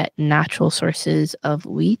to get natural sources of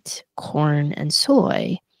wheat, corn, and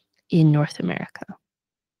soy in North America.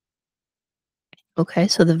 Okay,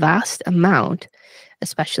 so the vast amount,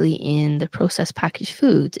 especially in the processed packaged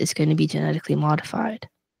foods, is going to be genetically modified.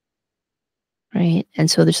 Right.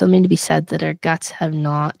 And so there's something to be said that our guts have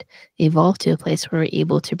not evolved to a place where we're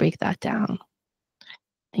able to break that down.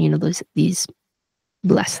 These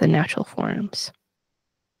less than natural forms.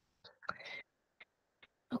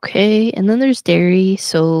 Okay. And then there's dairy.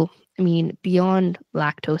 So, I mean, beyond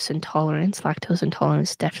lactose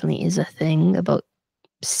intolerance definitely is a thing. About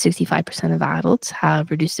 65% of adults have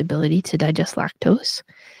reduced ability to digest lactose.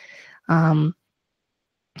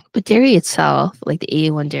 But dairy itself, like the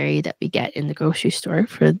A1 dairy that we get in the grocery store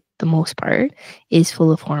for the most part, is full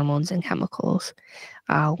of hormones and chemicals.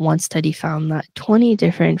 One study found that 20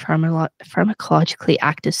 different pharmacologically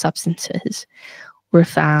active substances were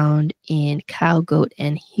found in cow, goat,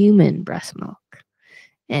 and human breast milk.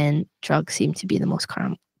 And drugs seem to be the most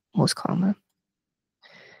common.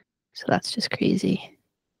 So that's just crazy.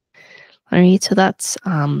 All right, so that's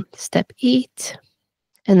step 8.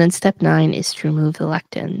 And then step 9 is to remove the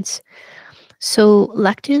lectins. So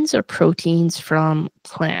lectins are proteins from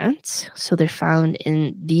plants. So they're found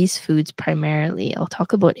in these foods primarily. I'll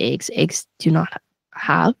talk about eggs. Eggs do not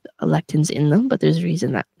have lectins in them, but there's a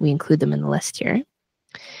reason that we include them in the list here.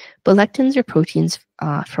 But lectins are proteins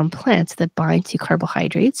from plants that bind to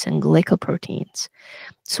carbohydrates and glycoproteins.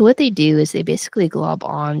 So what they do is they basically glob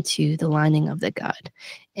onto the lining of the gut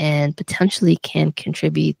and potentially can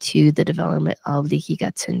contribute to the development of leaky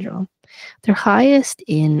gut syndrome. They're highest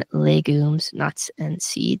in legumes, nuts, and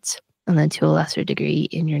seeds, and then to a lesser degree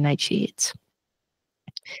in your nightshades.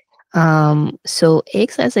 So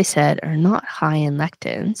eggs, as I said, are not high in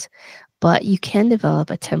lectins, but you can develop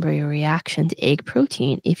a temporary reaction to egg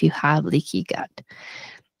protein if you have leaky gut.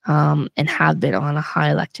 And have been on a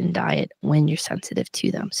high lectin diet when you're sensitive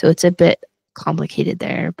to them. So it's a bit complicated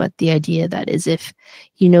there, but the idea that is if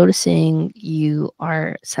you're noticing you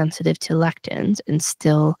are sensitive to lectins and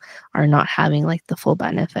still are not having like the full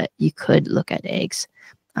benefit, you could look at eggs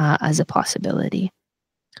as a possibility.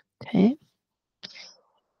 Okay.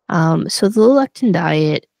 So the low lectin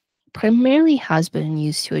diet primarily has been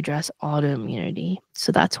used to address autoimmunity.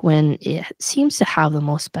 So that's when it seems to have the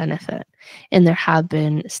most benefit. And there have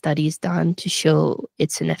been studies done to show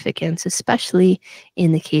its significance, especially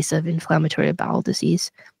in the case of inflammatory bowel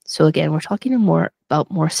disease. So again, we're talking more about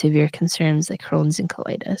more severe concerns like Crohn's and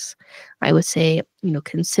colitis. I would say,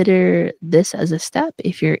 consider this as a step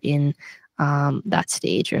if you're in that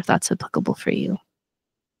stage or if that's applicable for you.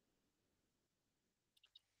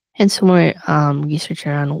 And some more research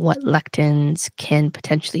around what lectins can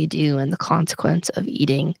potentially do and the consequence of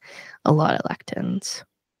eating a lot of lectins.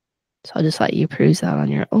 So I'll just let you peruse that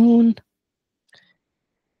on your own.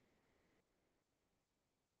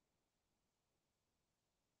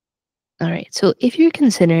 All right. So if you're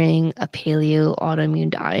considering a paleo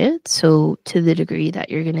autoimmune diet, so to the degree that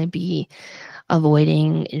you're going to be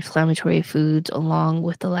avoiding inflammatory foods along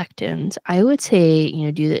with the lectins, I would say,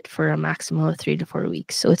 do it for a maximum of 3 to 4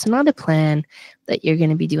 weeks. So it's not a plan that you're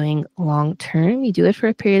going to be doing long term. You do it for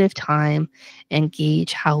a period of time and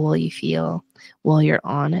gauge how well you feel while you're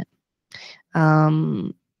on it.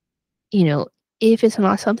 Um, you know, if it's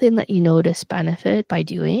not something that you notice benefit by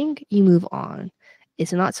doing, you move on.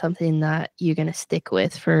 It's not something that you're going to stick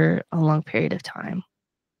with for a long period of time.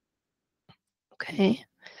 Okay.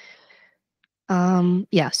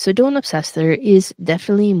 Yeah, so don't obsess. There is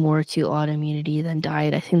definitely more to autoimmunity than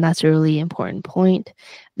diet. I think that's a really important point.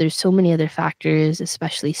 There's so many other factors,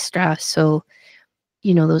 especially stress. So,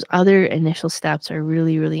 those other initial steps are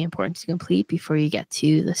really, really important to complete before you get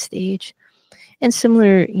to the stage. And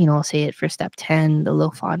similar, I'll say it for step 10, the low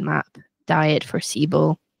FODMAP diet for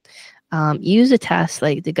SIBO. Use a test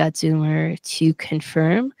like the gut zoomer to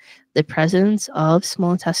confirm the presence of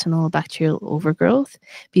small intestinal bacterial overgrowth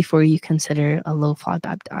before you consider a low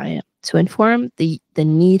FODMAP diet. So inform the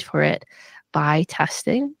need for it by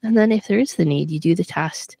testing, and then if there is the need, you do the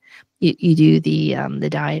test. You do the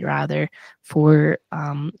diet rather for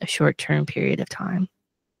a short-term period of time.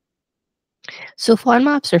 So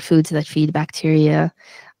FODMAPs are foods that feed bacteria.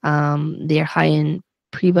 They are high in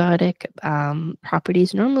prebiotic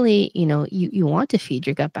properties. Normally, you want to feed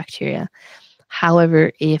your gut bacteria.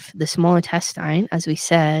 However, if the small intestine, as we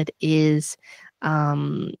said,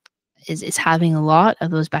 um, is having a lot of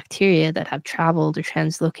those bacteria that have traveled or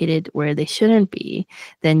translocated where they shouldn't be,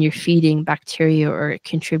 then you're feeding bacteria or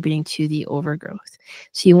contributing to the overgrowth.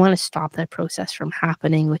 So you want to stop that process from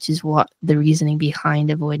happening, which is what the reasoning behind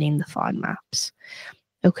avoiding the FODMAPs.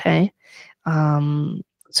 Okay.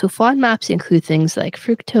 So FODMAPs include things like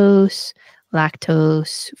fructose,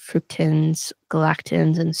 lactose, fructans,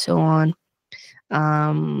 galactans, and so on.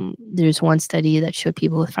 There's one study that showed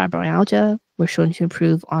people with fibromyalgia were shown to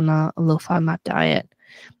improve on a low FODMAP diet.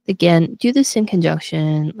 Again, do this in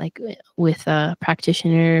conjunction, with a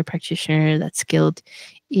practitioner that's skilled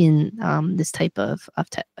in this type of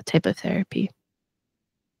therapy.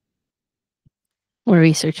 More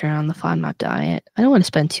research around the FODMAP diet. I don't want to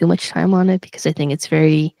spend too much time on it because I think it's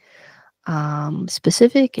very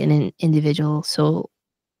specific and individual. So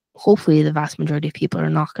hopefully the vast majority of people are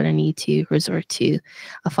not going to need to resort to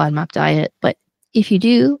a FODMAP diet. But if you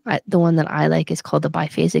do, the one that I like is called the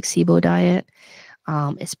biphasic SIBO diet.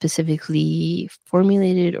 It's specifically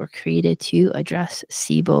formulated or created to address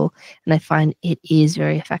SIBO, and I find it is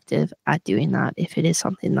very effective at doing that if it is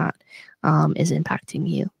something that is impacting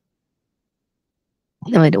you.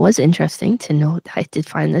 Now, it was interesting to note that I did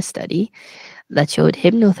find this study that showed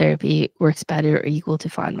hypnotherapy works better or equal to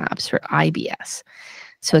FODMAPs for IBS.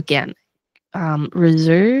 So again,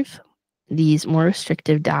 reserve these more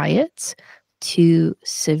restrictive diets to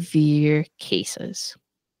severe cases.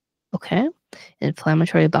 Okay?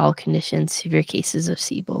 Inflammatory bowel conditions, severe cases of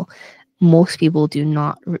SIBO. Most people do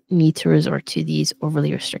not need to resort to these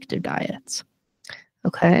overly restrictive diets.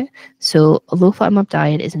 Okay? So a low FODMAP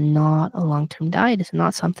diet is not a long-term diet. It's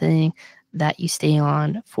not something that you stay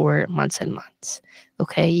on for months and months.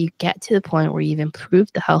 Okay? You get to the point where you've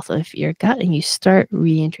improved the health of your gut and you start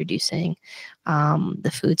reintroducing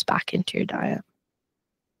the foods back into your diet.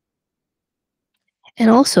 And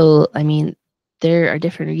also, there are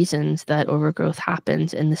different reasons that overgrowth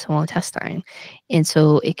happens in the small intestine. And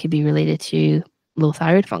so it could be related to low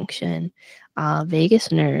thyroid function,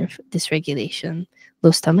 vagus nerve dysregulation,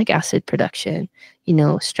 low stomach acid production,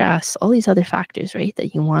 stress, all these other factors, right,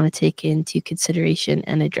 that you want to take into consideration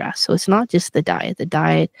and address. So it's not just the diet. The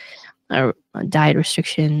diet or diet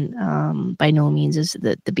restriction by no means is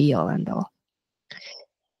the be all end all.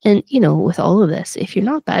 And, with all of this, if you're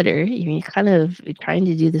not better, you're kind of trying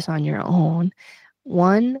to do this on your own.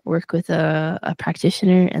 One, work with a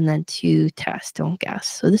practitioner, and then two, test, don't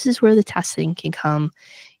guess. So this is where the testing can come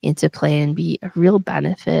into play and be a real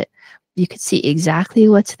benefit You could see exactly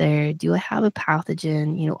what's there. Do I have a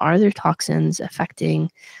pathogen? Are there toxins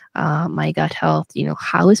affecting my gut health?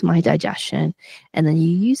 How is my digestion? And then you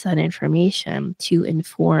use that information to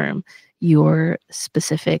inform your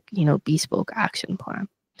specific, bespoke action plan.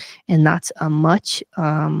 And that's a much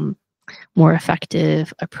more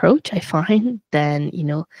effective approach, I find, than,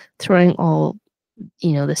 throwing all,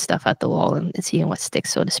 this stuff at the wall and seeing what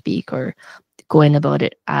sticks, so to speak, or going about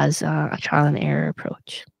it as a trial and error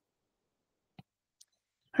approach.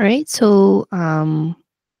 All right, so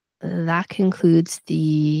that concludes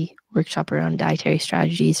the workshop around dietary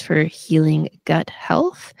strategies for healing gut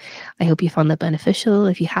health. I hope you found that beneficial.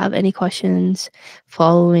 If you have any questions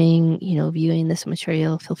following, viewing this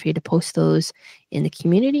material, feel free to post those in the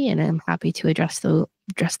community, and I'm happy to address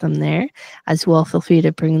them there as well. Feel free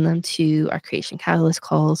to bring them to our Creation Catalyst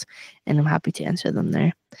calls, and I'm happy to answer them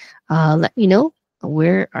there. Let me know,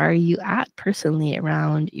 where are you at personally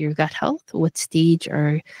around your gut health? What stage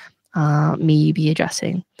may you be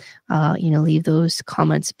addressing? Leave those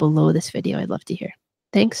comments below this video. I'd love to hear.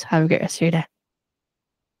 Thanks. Have a great rest of your day.